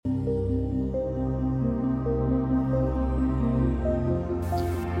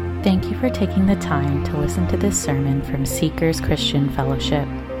Thank you for taking the time to listen to this sermon from Seekers Christian Fellowship.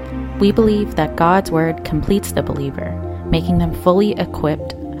 We believe that God's Word completes the believer, making them fully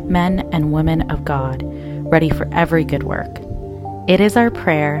equipped men and women of God, ready for every good work. It is our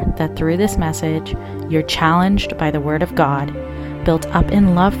prayer that through this message, you're challenged by the Word of God, built up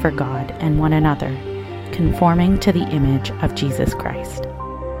in love for God and one another, conforming to the image of Jesus Christ.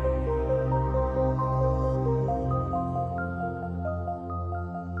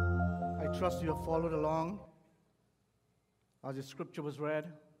 I trust you have followed along as the scripture was read.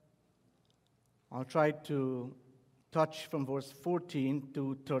 I'll try to touch from verse 14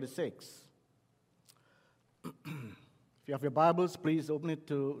 to 36. If you have your Bibles, please open it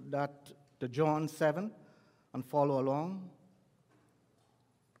to John 7 and follow along.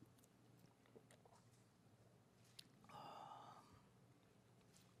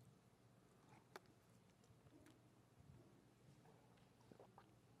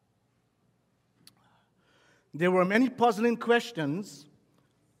 There were many puzzling questions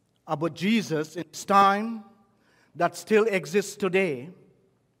about Jesus in his time that still exist today,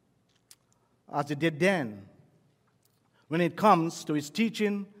 as it did then, when it comes to his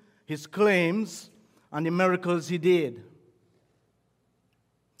teaching, his claims, and the miracles he did.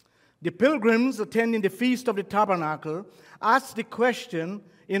 The pilgrims attending the Feast of the Tabernacle asked the question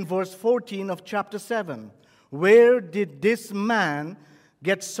in verse 14 of chapter 7, where did this man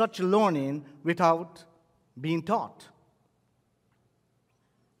get such learning without being taught?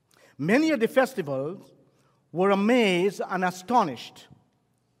 Many at the festival were amazed and astonished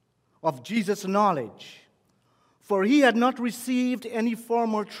of Jesus' knowledge, for he had not received any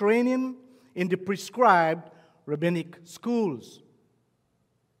formal training in the prescribed rabbinic schools.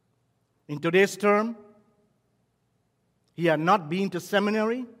 In today's term, he had not been to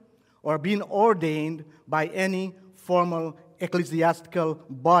seminary or been ordained by any formal ecclesiastical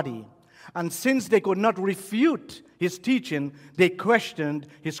body. And since they could not refute his teaching, they questioned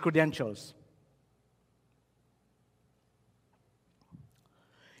his credentials.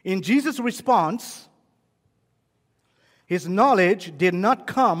 In Jesus' response, his knowledge did not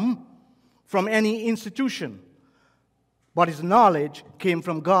come from any institution, but his knowledge came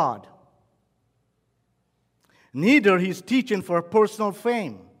from God. Neither his teaching for personal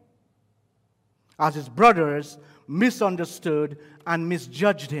fame, as his brothers misunderstood and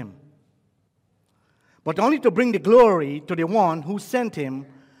misjudged him, but only to bring the glory to the one who sent him,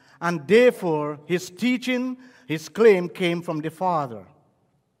 and therefore his teaching, his claim came from the Father.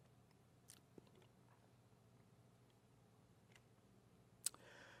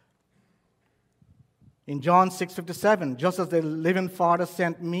 In John 6:57, just as the living Father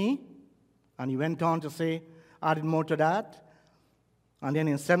sent me, and he went on to say, added more to that. And then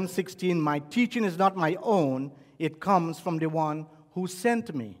in 7:16, my teaching is not my own, it comes from the one who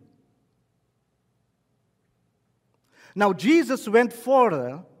sent me. Now, Jesus went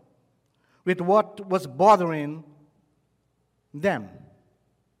further with what was bothering them.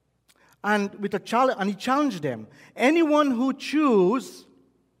 And he challenged them. Anyone who chooses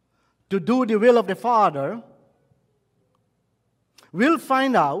to do the will of the Father will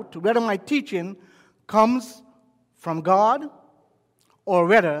find out whether my teaching comes from God or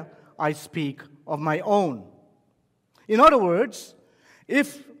whether I speak of my own. In other words,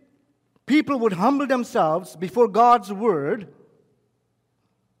 if people would humble themselves before God's word,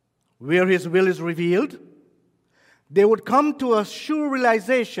 where his will is revealed, they would come to a sure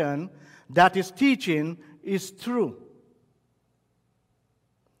realization that his teaching is true.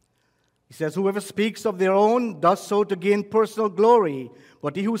 He says, whoever speaks of their own does so to gain personal glory,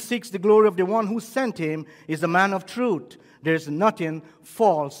 but he who seeks the glory of the one who sent him is a man of truth. There is nothing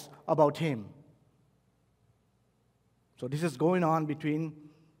false about him. So this is going on between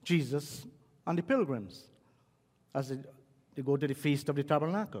Jesus and the pilgrims as they go to the Feast of the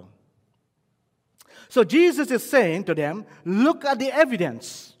Tabernacle. So Jesus is saying to them, look at the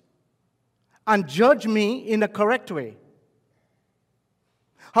evidence and judge me in a correct way.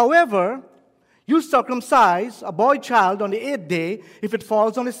 However, you circumcise a boy child on the 8th day if it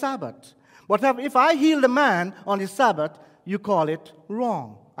falls on the Sabbath. But if I heal a man on the Sabbath, you call it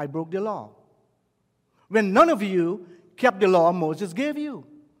wrong. I broke the law. When none of you kept the law Moses gave you.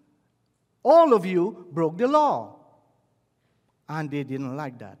 All of you broke the law. And they didn't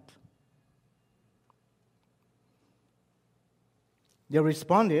like that. They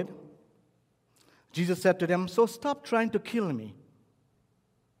responded. Jesus said to them, so stop trying to kill me.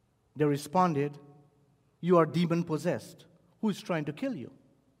 They responded, you are demon-possessed. Who is trying to kill you?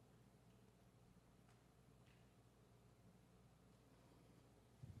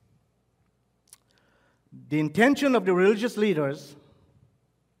 The intention of the religious leaders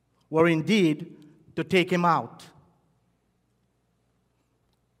were indeed to take him out.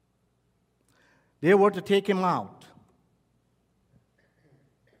 They were to take him out.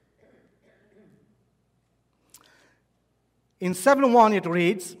 In 7:1 it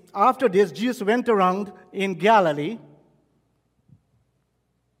reads, after this, Jesus went around in Galilee.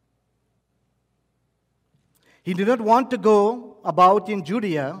 He did not want to go about in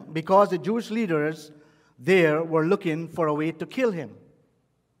Judea because the Jewish leaders there were looking for a way to kill him.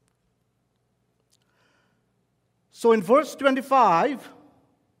 So in verse 25,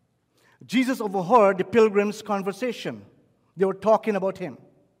 Jesus overheard the pilgrims' conversation. They were talking about him.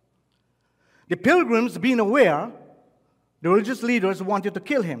 The pilgrims, being aware, the religious leaders wanted to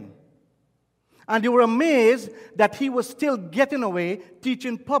kill him. And they were amazed that he was still getting away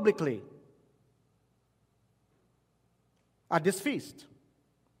teaching publicly at this feast,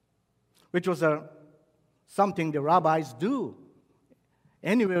 which was something the rabbis do.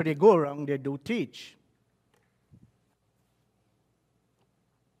 Anywhere they go around, they do teach.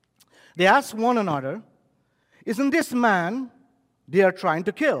 They asked one another, isn't this man they are trying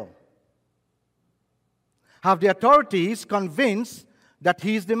to kill? Have the authorities convinced that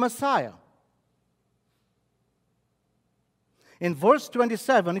he is the Messiah? In verse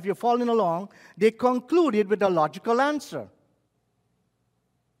 27, if you're following along, they concluded with a logical answer.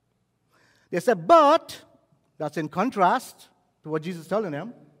 They said, but, that's in contrast to what Jesus is telling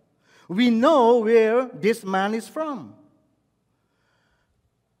them, we know where this man is from.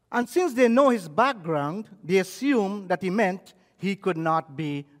 And since they know his background, they assume that he meant he could not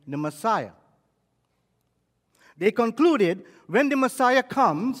be the Messiah. They concluded, when the Messiah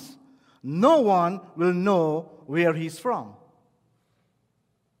comes, no one will know where he's from.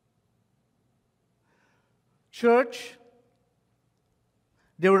 Church,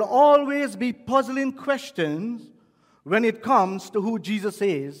 there will always be puzzling questions when it comes to who Jesus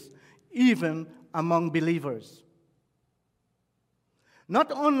is, even among believers.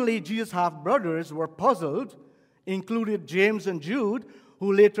 Not only Jesus' half-brothers were puzzled, included James and Jude,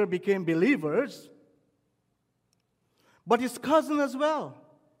 who later became believers, but his cousin as well.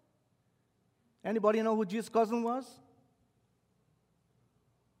 Anybody know who Jesus' cousin was?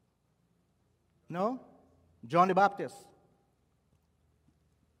 No? John the Baptist.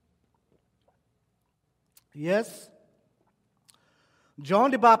 Yes,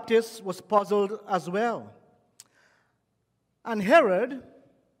 John the Baptist was puzzled as well. And Herod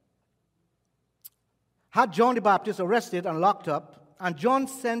had John the Baptist arrested and locked up, and John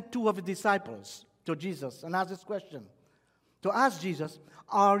sent two of his disciples to Jesus and asked this question, to ask Jesus,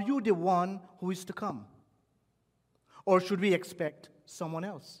 are you the one who is to come? Or should we expect someone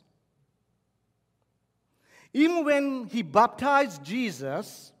else? Even when he baptized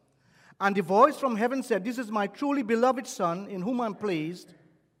Jesus, and the voice from heaven said, this is my truly beloved Son, in whom I'm pleased,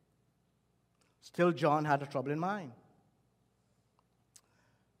 still John had a trouble in mind.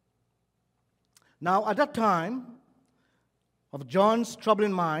 Now, at that time of John's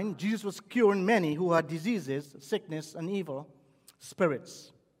troubling mind, Jesus was curing many who had diseases, sickness, and evil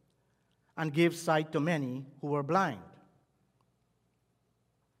spirits, and gave sight to many who were blind.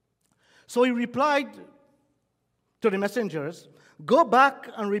 So he replied to the messengers, go back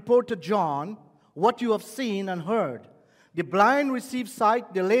and report to John what you have seen and heard. The blind receive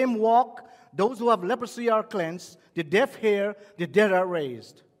sight, the lame walk, those who have leprosy are cleansed, the deaf hear, the dead are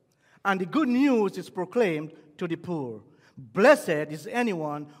raised. And the good news is proclaimed to the poor. Blessed is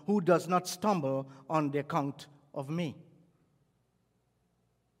anyone who does not stumble on the account of me.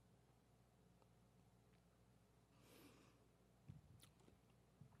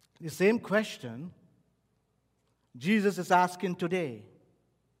 The same question Jesus is asking today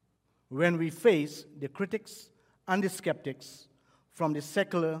when we face the critics and the skeptics from the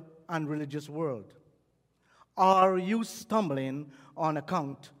secular and religious world. Are you stumbling on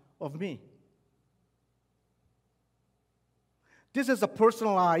account of me? This is a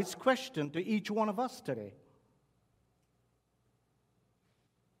personalized question to each one of us today.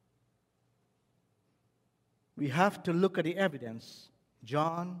 We have to look at the evidence.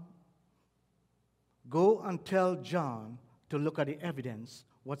 John, go and tell John to look at the evidence,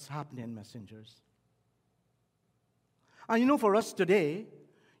 what's happening, messengers. And you know, for us today,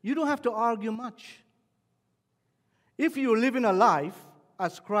 you don't have to argue much. If you're living a life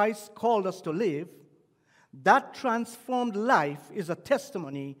as Christ called us to live, that transformed life is a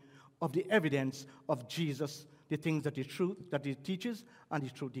testimony of the evidence of Jesus, the things that he teaches and the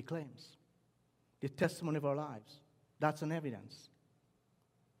truth he claims. The testimony of our lives. That's an evidence.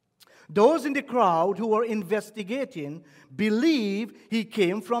 Those in the crowd who were investigating believe he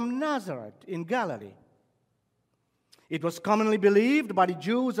came from Nazareth in Galilee. It was commonly believed by the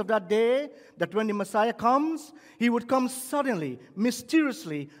Jews of that day that when the Messiah comes, he would come suddenly,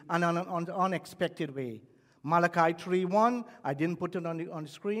 mysteriously, and in an unexpected way. Malachi 3:1, I didn't put it on the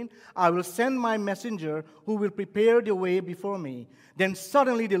screen. I will send my messenger who will prepare the way before me. Then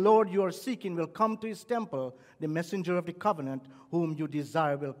suddenly the Lord you are seeking will come to his temple. The messenger of the covenant whom you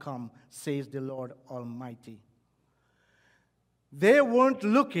desire will come, says the Lord Almighty. They weren't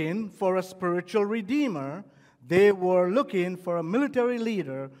looking for a spiritual redeemer. They were looking for a military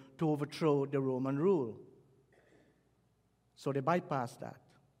leader to overthrow the Roman rule. So they bypassed that.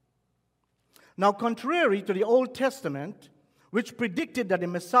 Now, contrary to the Old Testament, which predicted that the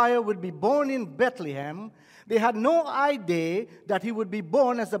Messiah would be born in Bethlehem, they had no idea that he would be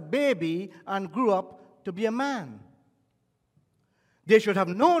born as a baby and grew up to be a man. They should have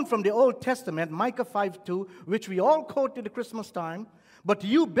known from the Old Testament, Micah 5:2, which we all quote at the Christmas time, but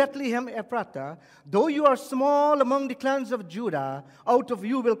you, Bethlehem Ephratah, though you are small among the clans of Judah, out of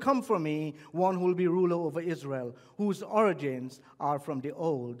you will come for me one who will be ruler over Israel, whose origins are from the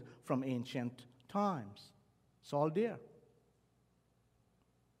old, from ancient times. It's all there.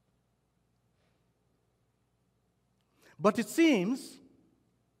 But it seems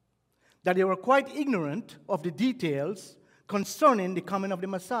that they were quite ignorant of the details concerning the coming of the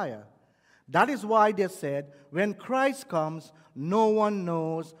Messiah. That is why they said, when Christ comes, no one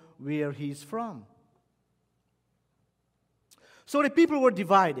knows where he's from. So the people were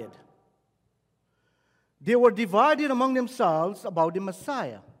divided. They were divided among themselves about the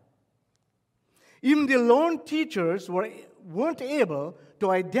Messiah. Even the learned teachers weren't able to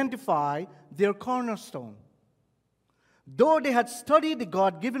identify their cornerstone, though they had studied the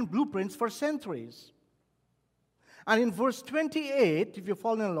God-given blueprints for centuries. And in verse 28, if you're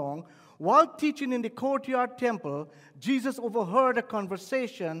following along, while teaching in the courtyard temple, Jesus overheard a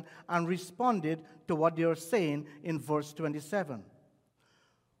conversation and responded to what they were saying in verse 27.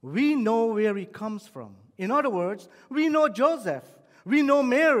 We know where he comes from. In other words, we know Joseph. We know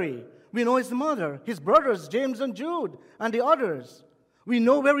Mary. We know his mother, his brothers, James and Jude, and the others. We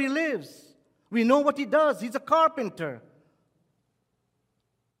know where he lives. We know what he does. He's a carpenter.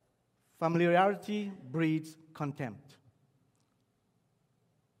 Familiarity breeds contempt.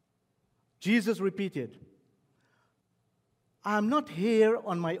 Jesus repeated, I am not here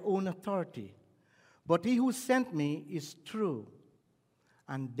on my own authority, but he who sent me is true.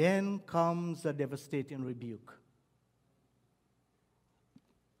 And then comes a devastating rebuke.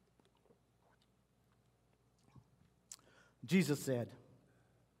 Jesus said,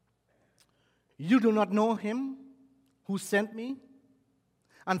 you do not know him who sent me?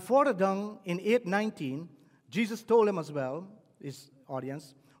 And further down in 8:19, Jesus told him as well, his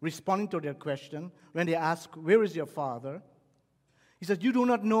audience, responding to their question, when they asked, where is your Father? He said, you do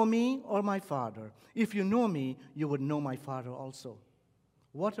not know me or my Father. If you know me, you would know my Father also.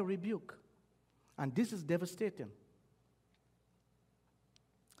 What a rebuke. And this is devastating.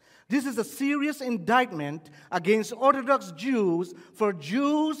 This is a serious indictment against Orthodox Jews, for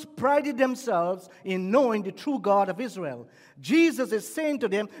Jews prided themselves in knowing the true God of Israel. Jesus is saying to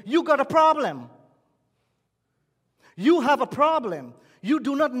them, you got a problem. You have a problem. You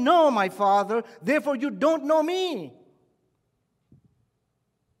do not know my Father, therefore you don't know me.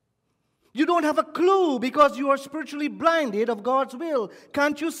 You don't have a clue because you are spiritually blinded of God's will.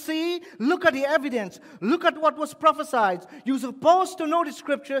 Can't you see? Look at the evidence. Look at what was prophesied. You're supposed to know the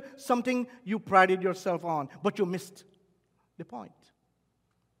scripture, something you prided yourself on, but you missed the point.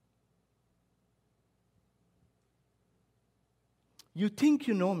 You think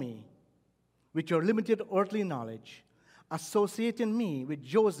you know me with your limited earthly knowledge, associating me with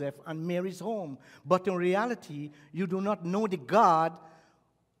Joseph and Mary's home, but in reality, you do not know the God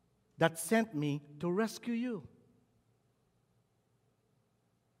that sent me to rescue you.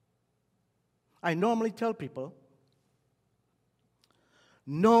 I normally tell people,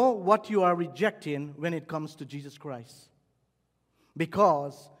 know what you are rejecting when it comes to Jesus Christ,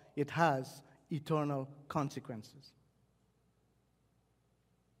 because it has eternal consequences.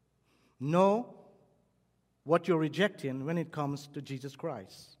 Know what you're rejecting when it comes to Jesus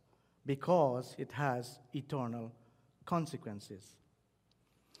Christ, because it has eternal consequences.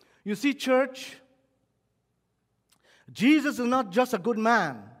 You see, church, Jesus is not just a good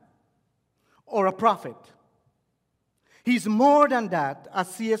man or a prophet. He's more than that,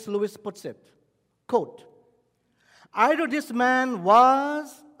 as C.S. Lewis puts it. Quote, either this man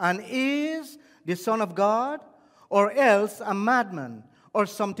was and is the Son of God, or else a madman, or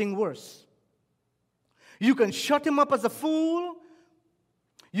something worse. You can shut him up as a fool,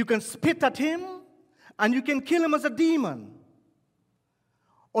 you can spit at him, and you can kill him as a demon.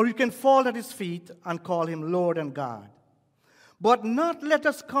 Or you can fall at his feet and call him Lord and God. But not let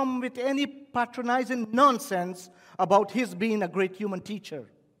us come with any patronizing nonsense about his being a great human teacher.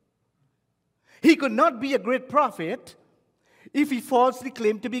 He could not be a great prophet if he falsely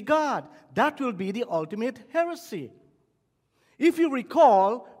claimed to be God. That will be the ultimate heresy. If you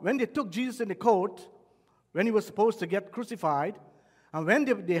recall, when they took Jesus in the court, when he was supposed to get crucified, and when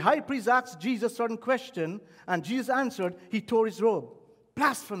the high priest asked Jesus a certain question, and Jesus answered, he tore his robe.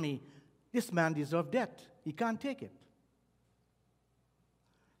 Blasphemy! This man deserved death. He can't take it.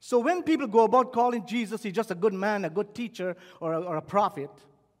 So when people go about calling Jesus, he's just a good man, a good teacher, or a prophet,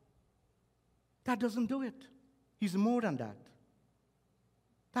 that doesn't do it. He's more than that.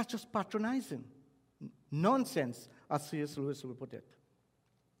 That's just patronizing. Nonsense, as C.S. Lewis will put it.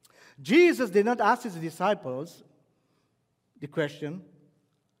 Jesus did not ask his disciples the question,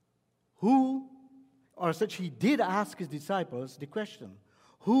 he did ask his disciples the question,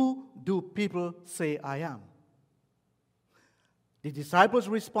 who do people say I am? The disciples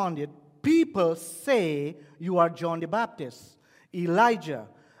responded, people say you are John the Baptist, Elijah,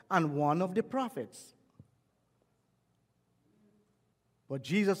 and one of the prophets. But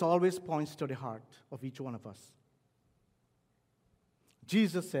Jesus always points to the heart of each one of us.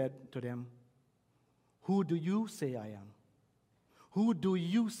 Jesus said to them, who do you say I am? Who do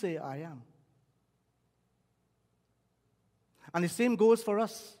you say I am? And the same goes for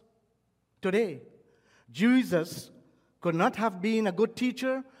us today. Jesus could not have been a good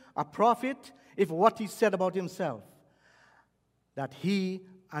teacher, a prophet, if what he said about himself, that he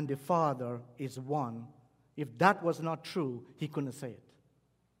and the Father is one, if that was not true, he couldn't say it.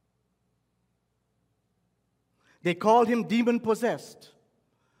 They called him demon-possessed,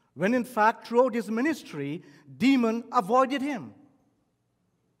 when in fact, throughout his ministry, demon avoided him.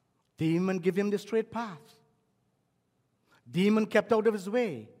 Demon gave him the straight path. Demon kept out of his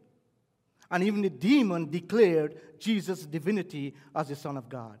way. And even the demon declared Jesus' divinity as the Son of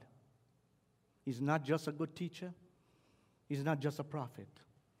God. He's not just a good teacher. He's not just a prophet.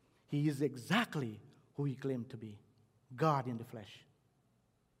 He is exactly who he claimed to be, God in the flesh.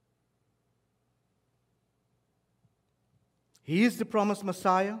 He is the promised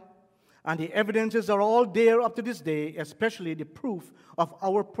Messiah, and the evidences are all there up to this day, especially the proof of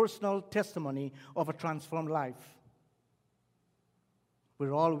our personal testimony of a transformed life.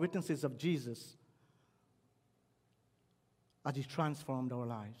 We're all witnesses of Jesus as he transformed our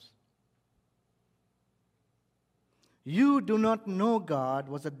lives. You do not know God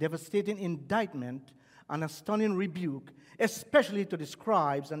was a devastating indictment and a stunning rebuke, especially to the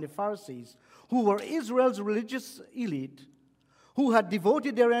scribes and the Pharisees, who were Israel's religious elite, who had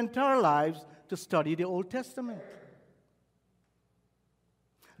devoted their entire lives to study the Old Testament.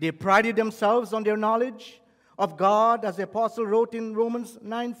 They prided themselves on their knowledge of God, as the apostle wrote in Romans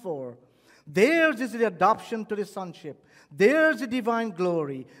 9:4. Theirs is the adoption to the sonship. Theirs the divine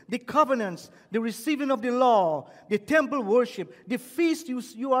glory, the covenants, the receiving of the law, the temple worship, the feast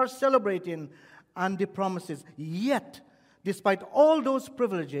you are celebrating, and the promises. Yet, despite all those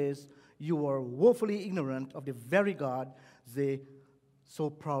privileges, you are woefully ignorant of the very God they so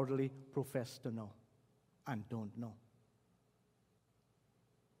proudly profess to know and don't know.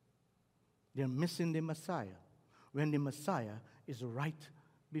 They're missing the Messiah when the Messiah is right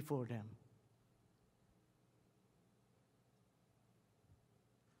before them.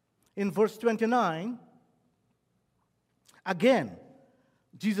 In verse 29, again,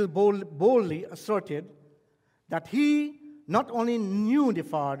 Jesus boldly asserted that he not only knew the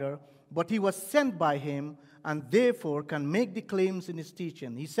Father, but he was sent by him and therefore can make the claims in his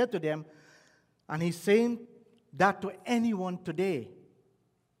teaching. He said to them, and he's saying that to anyone today,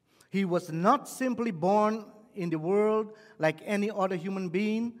 he was not simply born in the world like any other human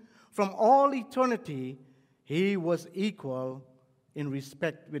being. From all eternity, he was equal in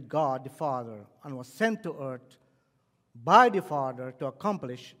respect with God the Father and was sent to earth by the Father to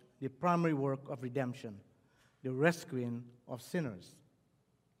accomplish the primary work of redemption, the rescuing of sinners.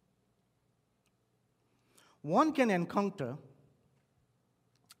 One can encounter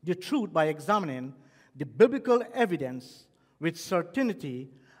the truth by examining the biblical evidence with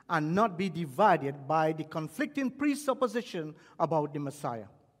certainty and not be divided by the conflicting presupposition about the Messiah.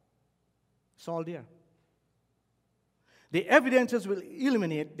 It's all there. The evidences will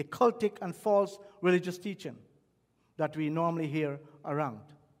eliminate the cultic and false religious teaching that we normally hear around.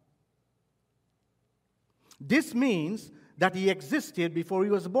 This means that he existed before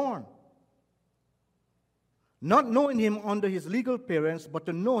he was born. Not knowing him under his legal parents, but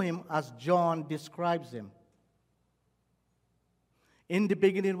to know him as John describes him. In the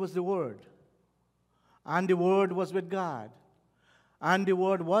beginning was the Word, and the Word was with God, and the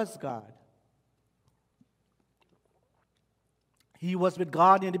Word was God. He was with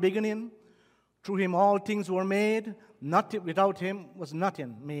God in the beginning. Through him all things were made. Without him was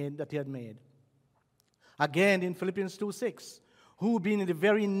nothing made that he had made. Again in Philippians 2:6, who being in the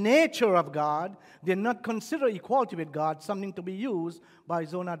very nature of God, did not consider equality with God something to be used by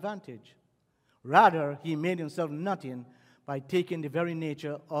his own advantage. Rather, he made himself nothing by taking the very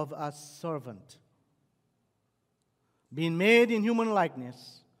nature of a servant. Being made in human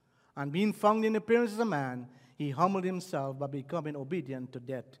likeness, and being found in appearance as a man, he humbled himself by becoming obedient to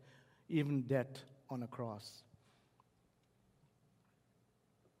death, even death on a cross.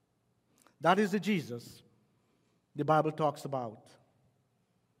 That is the Jesus the Bible talks about.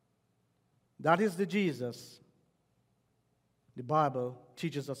 That is the Jesus the Bible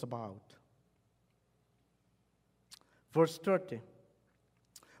teaches us about. Verse 30.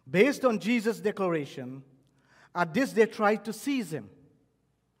 Based on Jesus' declaration, at this they tried to seize him,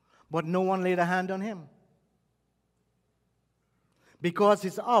 but no one laid a hand on him, because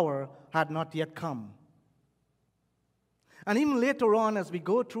his hour had not yet come. And even later on, as we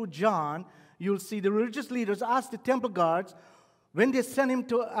go through John, you'll see the religious leaders ask the temple guards, when they sent him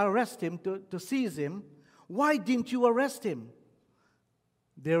to arrest him, to seize him, why didn't you arrest him?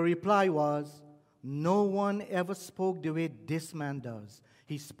 Their reply was, no one ever spoke the way this man does.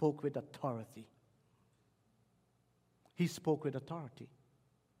 He spoke with authority. He spoke with authority.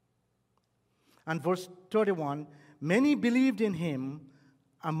 And verse 31, many believed in him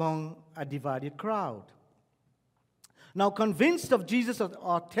among a divided crowd. Now, convinced of Jesus'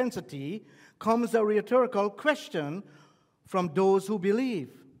 authenticity, comes a rhetorical question from those who believe.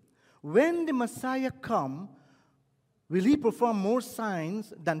 When the Messiah come, will he perform more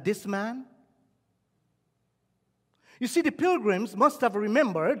signs than this man? You see, the pilgrims must have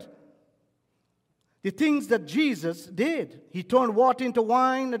remembered the things that Jesus did. He turned water into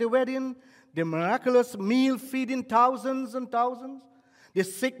wine at the wedding, the miraculous meal feeding thousands and thousands, the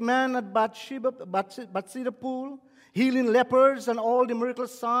sick man at Bethesda pool, healing lepers, and all the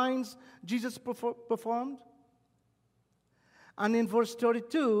miraculous signs Jesus performed. And in verse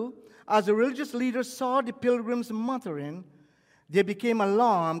 32, as the religious leaders saw the pilgrims muttering, they became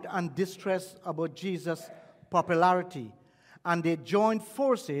alarmed and distressed about Jesus' popularity, and they joined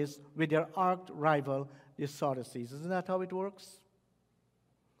forces with their arch rival, the Sadducees. Isn't that how it works?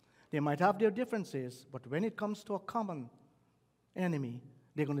 They might have their differences, but when it comes to a common enemy,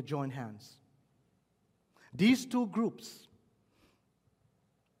 they're going to join hands. These two groups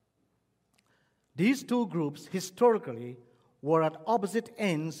historically were at opposite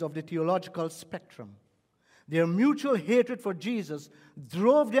ends of the theological spectrum. Their mutual hatred for Jesus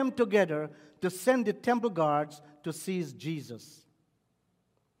drove them together to send the temple guards to seize Jesus.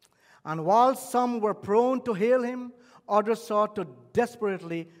 And while some were prone to hail him, others sought to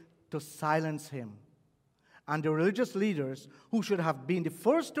desperately to silence him. And the religious leaders, who should have been the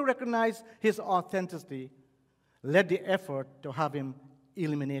first to recognize his authenticity, led the effort to have him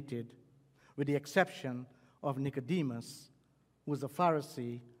eliminated, with the exception of Nicodemus, who was a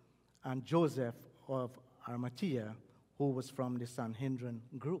Pharisee, and Joseph of Arimathea, who was from the Sanhedrin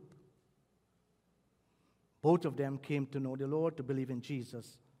group. Both of them came to know the Lord, to believe in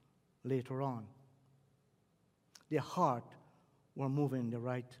Jesus later on. Their heart were moving in the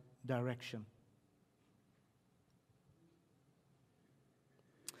right direction.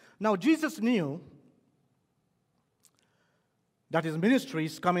 Now, Jesus knew that his ministry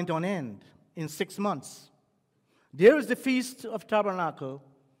is coming to an end in 6 months. There is the Feast of Tabernacle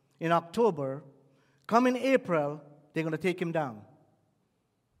in October. Come in April, they're going to take him down.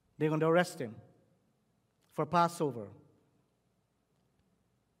 They're going to arrest him for Passover.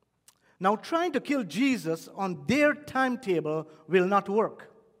 Now, trying to kill Jesus on their timetable will not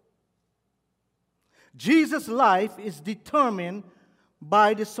work. Jesus' life is determined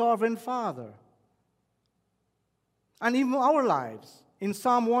by the sovereign Father. And even our lives. In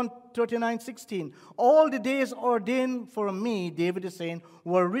Psalm 139:16, all the days ordained for me, David is saying,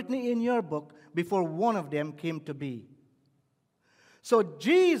 were written in your book before one of them came to be. So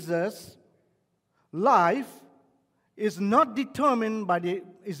Jesus' life is determined by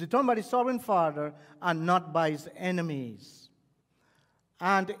the sovereign Father and not by his enemies.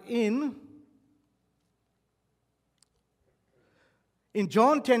 And in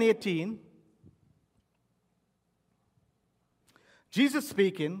John 10:18, Jesus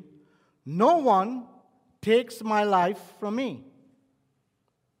speaking, no one takes my life from me,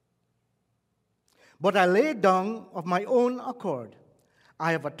 but I lay down of my own accord.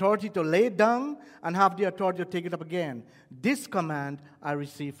 I have authority to lay it down and have the authority to take it up again. This command I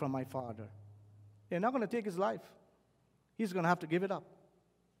received from my Father. They're not going to take his life. He's going to have to give it up.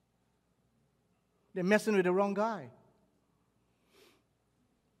 They're messing with the wrong guy.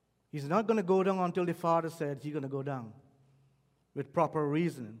 He's not going to go down until the Father said he's going to go down with proper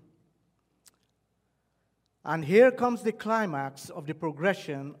reasoning. And here comes the climax of the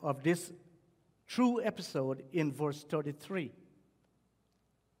progression of this true episode in verse 33.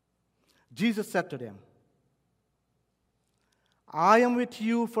 Jesus said to them, I am with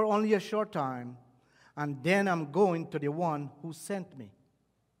you for only a short time, and then I'm going to the one who sent me.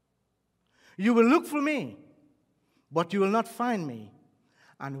 You will look for me, but you will not find me.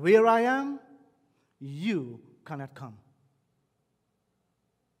 And where I am, you cannot come.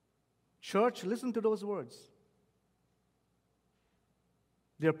 Church, listen to those words.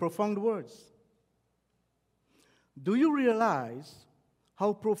 They're profound words. Do you realize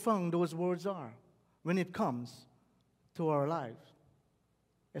how profound those words are when it comes to our lives,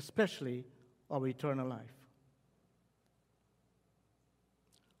 especially our eternal life?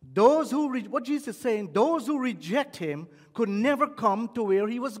 What Jesus is saying, those who reject him could never come to where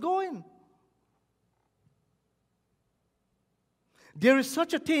he was going. There is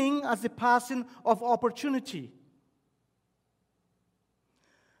such a thing as the passing of opportunity.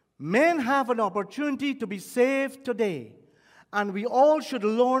 Men have an opportunity to be saved today, and we all should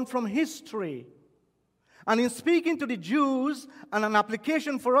learn from history. And in speaking to the Jews, and an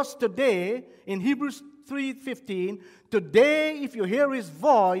application for us today, in Hebrews 3:15, today if you hear his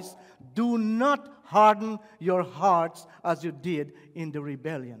voice, do not harden your hearts as you did in the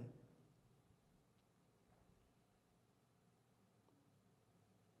rebellion.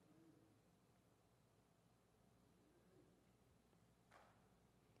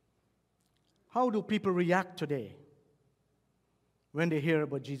 How do people react today when they hear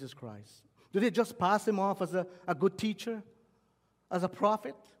about Jesus Christ? Do they just pass him off as a good teacher, as a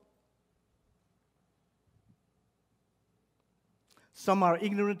prophet? Some are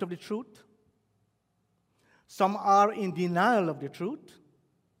ignorant of the truth. Some are in denial of the truth.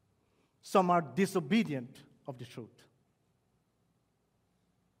 Some are disobedient of the truth.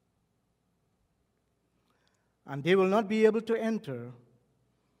 And they will not be able to enter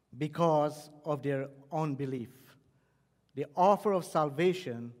because of their unbelief. The offer of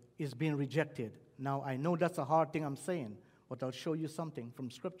salvation is being rejected. Now, I know that's a hard thing I'm saying, but I'll show you something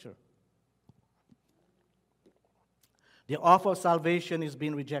from Scripture. The offer of salvation is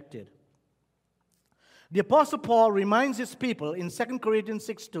being rejected. The Apostle Paul reminds his people in 2 Corinthians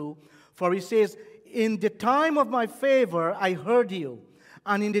 6:2, for he says, in the time of my favor I heard you,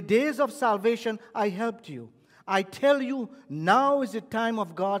 and in the days of salvation I helped you. I tell you, now is the time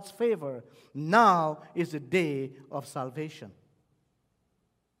of God's favor. Now is the day of salvation.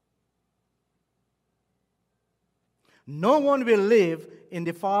 No one will live in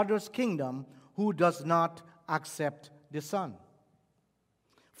the Father's kingdom who does not accept the Son.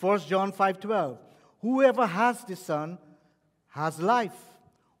 1 John 5:12, whoever has the Son has life.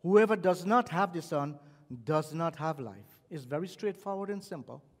 Whoever does not have the Son does not have life. It's very straightforward and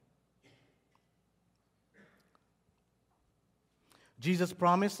simple. Jesus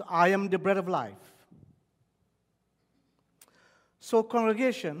promised, I am the bread of life. So,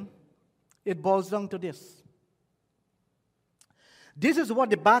 congregation, it boils down to this. This is what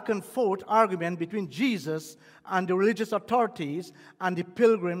the back and forth argument between Jesus and the religious authorities and the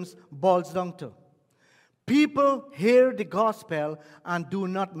pilgrims boils down to. People hear the gospel and do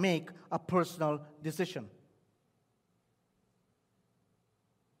not make a personal decision.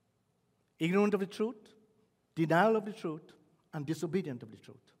 Ignorant of the truth, denial of the truth, and disobedient of the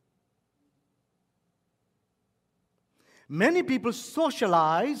truth. Many people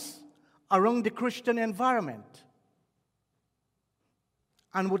socialize around the Christian environment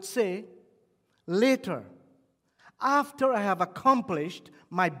and would say, later, after I have accomplished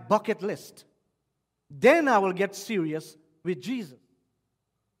my bucket list, then I will get serious with Jesus.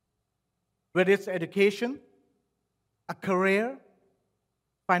 Whether it's education, a career,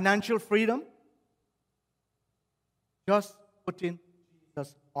 financial freedom, just putting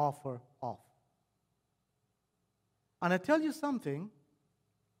Jesus' offer off. And I tell you something,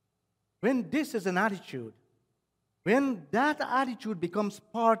 when this is an attitude, when that attitude becomes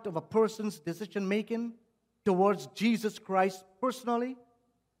part of a person's decision-making towards Jesus Christ personally,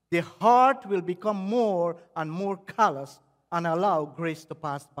 the heart will become more and more callous and allow grace to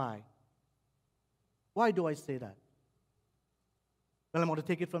pass by. Why do I say that? Well, I'm going to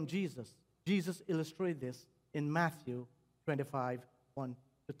take it from Jesus. Jesus illustrated this in Matthew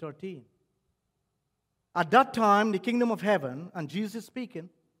 25:1-13. At that time, the kingdom of heaven, and Jesus is speaking,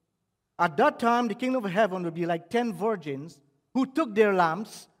 at that time, the kingdom of heaven would be like 10 virgins who took their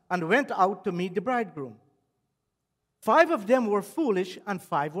lamps and went out to meet the bridegroom. 5 of them were foolish and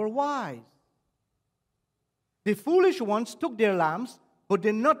 5 were wise. The foolish ones took their lamps, but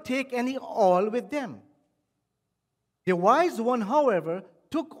did not take any oil with them. The wise one, however,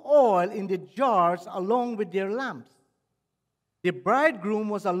 took oil in the jars along with their lamps. The bridegroom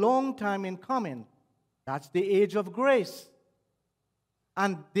was a long time in coming. That's the age of grace.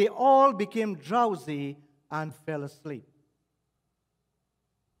 And they all became drowsy and fell asleep.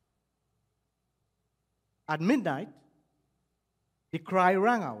 At midnight, the cry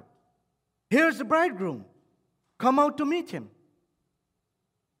rang out, "Here's the bridegroom. Come out to meet him."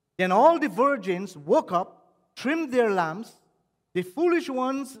 Then all the virgins woke up, trimmed their lamps. The foolish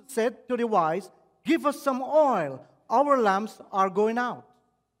ones said to the wise, "Give us some oil. Our lamps are going out."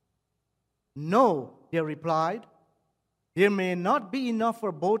 "No," they replied, "there may not be enough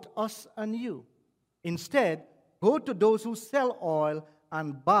for both us and you. Instead, go to those who sell oil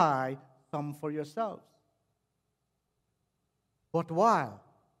and buy some for yourselves." But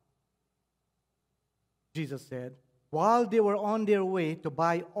Jesus said, while they were on their way to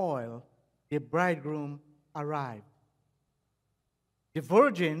buy oil, the bridegroom arrived. The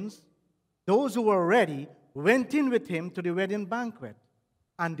virgins, those who were ready, went in with him to the wedding banquet,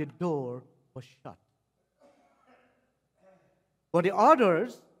 and the door was shut. But the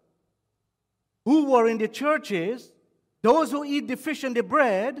others who were in the churches, those who eat the fish and the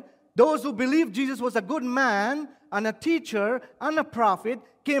bread, those who believed Jesus was a good man and a teacher and a prophet,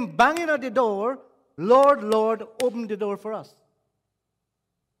 came banging at the door, "Lord, Lord, open the door for us."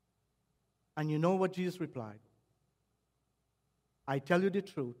 And you know what Jesus replied? "I tell you the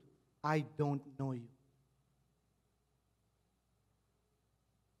truth, I don't know you."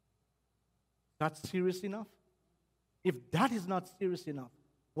 That's serious enough? If that is not serious enough,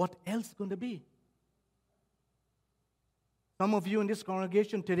 what else is going to be? Some of you in this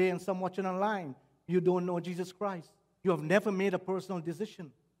congregation today and some watching online, you don't know Jesus Christ. You have never made a personal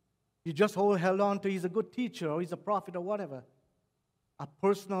decision. You just held on to he's a good teacher or he's a prophet or whatever. A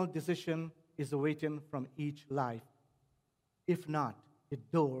personal decision is awaiting from each life. If not, the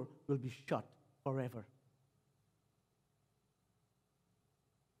door will be shut forever.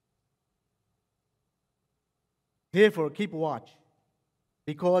 Therefore, keep watch,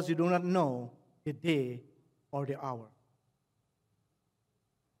 because you do not know the day or the hour.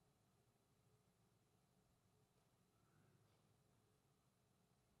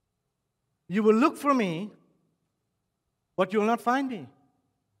 You will look for me, but you will not find me.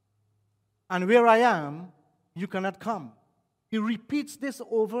 And where I am, you cannot come. He repeats this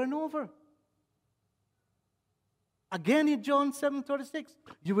over and over. Again in John 7:36,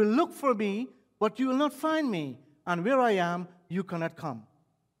 you will look for me, but you will not find me. And where I am, you cannot come,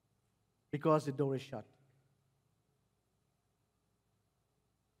 because the door is shut.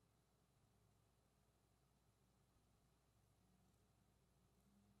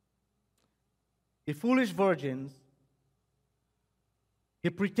 The foolish virgins,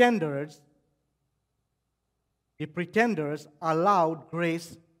 the pretenders allowed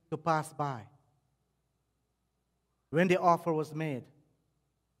grace to pass by when the offer was made.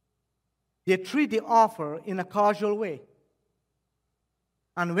 They treat the offer in a casual way.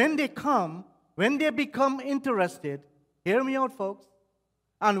 And when they become interested, hear me out, folks,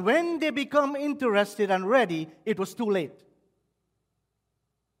 and when they become interested and ready, it was too late.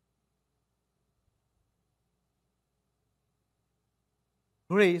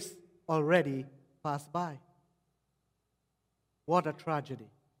 Grace already passed by. What a tragedy.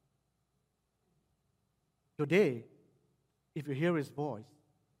 Today, if you hear his voice,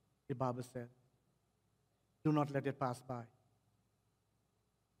 the Bible said, do not let it pass by.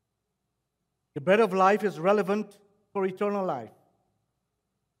 The bread of life is relevant for eternal life.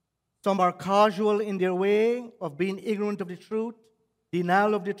 Some are casual in their way of being ignorant of the truth,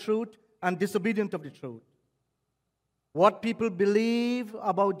 denial of the truth, and disobedient of the truth. What people believe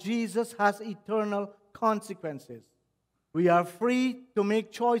about Jesus has eternal consequences. We are free to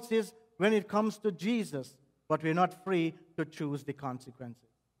make choices when it comes to Jesus, but we're not free to choose the consequences.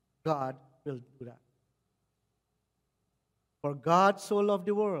 God will do that. For God so loved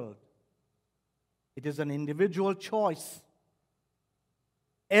the world. It is an individual choice.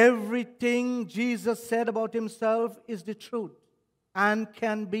 Everything Jesus said about himself is the truth and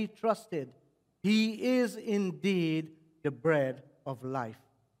can be trusted. He is indeed the bread of life.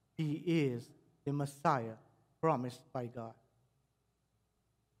 He is the Messiah promised by God.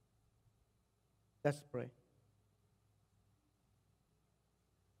 Let's pray.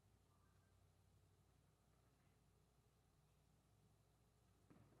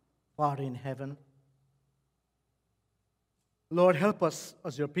 Father in heaven, Lord, help us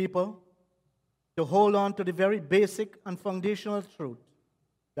as your people to hold on to the very basic and foundational truth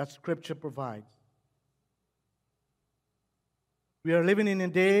that Scripture provides. We are living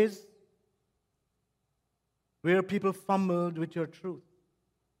in days where people fumbled with your truth.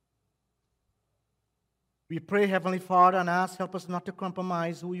 We pray, Heavenly Father, and ask, help us not to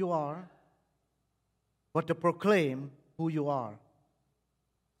compromise who you are, but to proclaim who you are.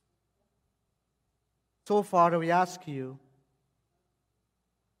 So, Father, we ask you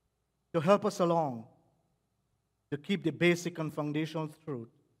to help us along to keep the basic and foundational truth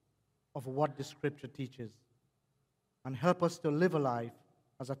of what the Scripture teaches, and help us to live a life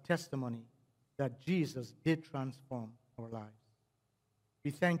as a testimony that Jesus did transform our lives.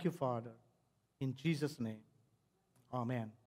 We thank you, Father, in Jesus' name. Amen.